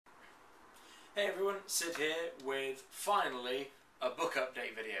Hey everyone, Sid here with finally a book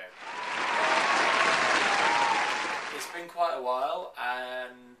update video. It's been quite a while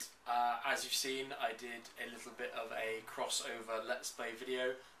and as you've seen I did a little bit of a crossover Let's Play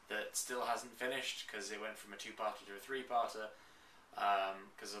video that still hasn't finished because it went from a two-parter to a three-parter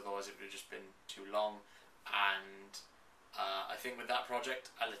because otherwise it would have just been too long, and I think with that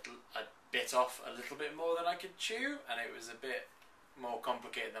project I bit off a little bit more than I could chew and it was a bit more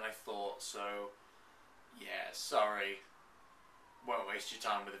complicated than I thought, so yeah, sorry, won't waste your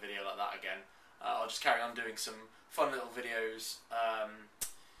time with a video like that again. I'll just carry on doing some fun little videos,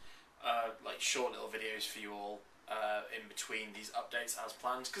 like short little videos for you all in between these updates as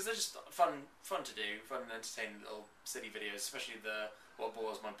planned, because they're just fun to do, fun and entertaining little silly videos, especially the what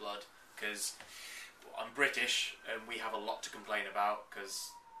boils my blood, because I'm British and we have a lot to complain about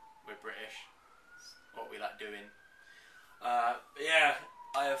because we're British. It's what we like doing. Yeah,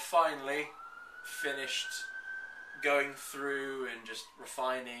 I have finally finished going through and just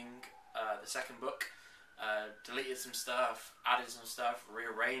refining the second book. Deleted some stuff, added some stuff,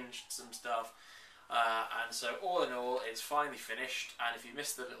 rearranged some stuff, and so all in all it's finally finished. And if you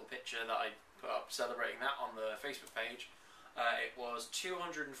missed the little picture that I put up celebrating that on the Facebook page, it was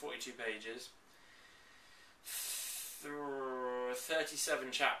 242 pages,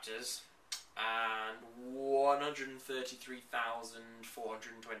 37 chapters, and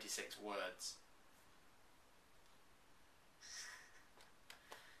 133,426 words.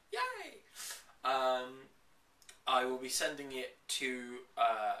 Yay! I will be sending it to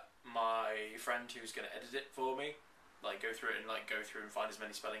my friend who's going to edit it for me. Go through and find as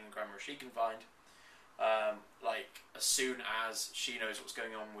many spelling and grammar as she can find. As soon as she knows what's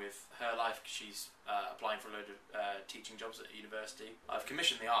going on with her life, because she's applying for a load of teaching jobs at university. I've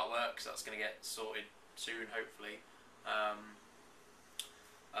commissioned the artwork, so that's going to get sorted soon, hopefully. So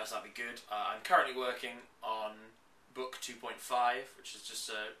that'll be good. I'm currently working on book 2.5, which is just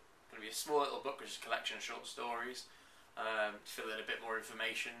going to be a small little book, which is a collection of short stories, to fill in a bit more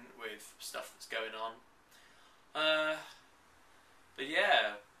information with stuff that's going on. But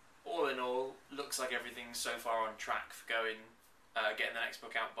yeah, all in all, looks like everything's so far on track for getting the next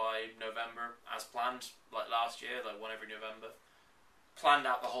book out by November, as planned, like last year, like one every November. Planned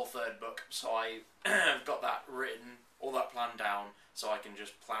out the whole third book, so I have got that written, all that planned down, so I can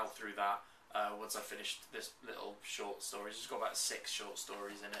just plough through that once I finished this little short stories. It's got about 6 short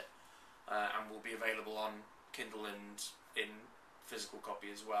stories in it, and will be available on Kindle and in physical copy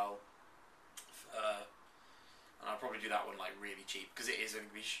as well. And I'll probably do that one really cheap because it is going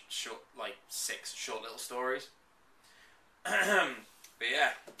to be short, 6 short little stories. But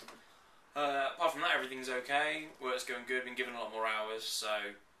yeah, apart from that, everything's okay. Work's going good. Been given a lot more hours,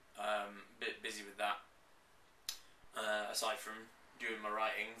 so a bit busy with that. Aside from doing my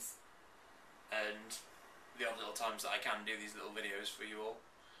writings and the other little times that I can do these little videos for you all.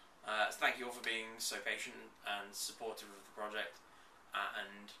 So thank you all for being so patient and supportive of the project.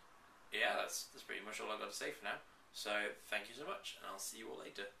 And yeah, that's pretty much all I've got to say for now. So thank you so much, and I'll see you all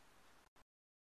later.